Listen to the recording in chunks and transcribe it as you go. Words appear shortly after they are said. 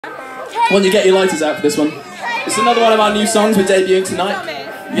Why don't you get your lighters out for this one? It's another one of our new songs we're debuting tonight.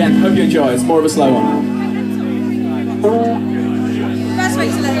 Again, hope you enjoy. It's more of a slow one.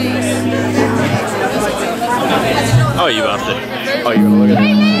 Oh, you have to. Oh, you gotta look at it.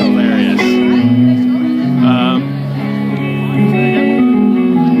 Hilarious.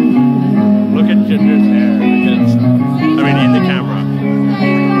 Look at Ginger's hair. I mean, in the camera.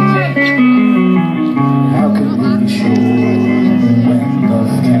 How can we be sure when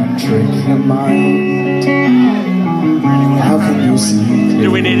love can trick your mind? How can you see? Do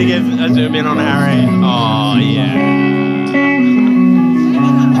we need to give a zoom in on Harry? Oh, yeah.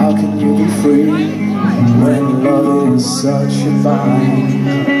 How can you be free when love is such a bind?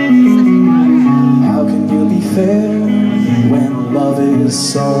 How can you be fair when love is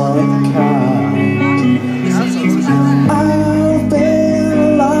so unkind? I've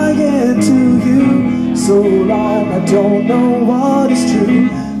been lying to you so long I don't know what is true.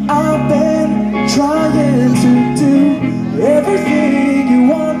 I've been trying to do everything you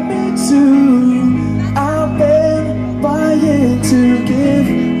want me to. I've been buying to give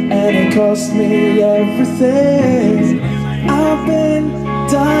and it cost me everything. I've been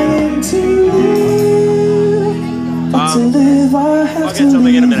dying to live, but to live I have to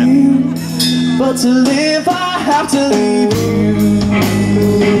leave you. But to live I have to leave you.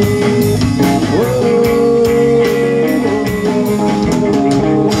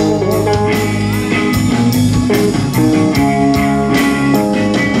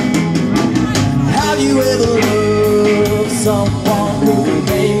 Have you ever loved someone who can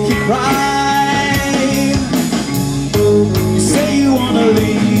make you cry? You say you wanna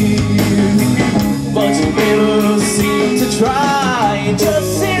leave, but you never seem to try. Just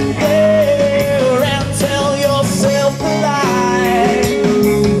sit there and tell yourself a lie.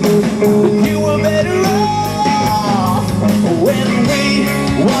 You were better off when we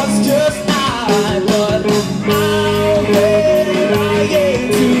was just I. But I've been lying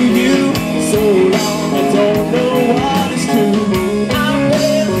to you so long I don't know what is true. I've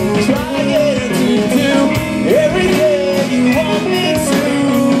been trying to do everything you want me to.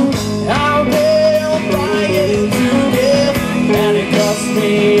 I've been trying to give and it cost me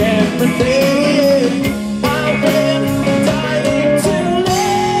everything. I've been dying to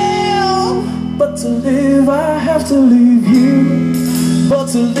live, but to live I have to leave you. But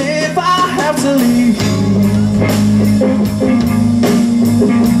to live I have to leave you.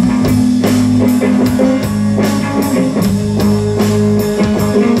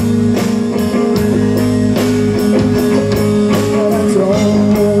 But I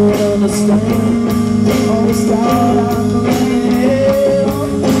don't understand all the stars I'm running.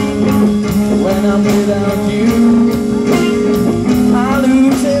 When I'm without you, I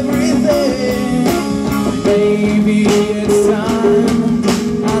lose everything. Baby, it's time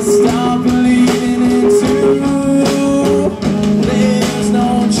I stop believing in you. There's no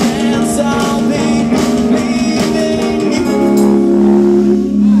chance I'll be leaving you.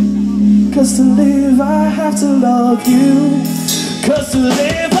 'Cause to live I have to love you. 'Cause to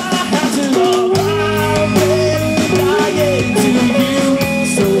live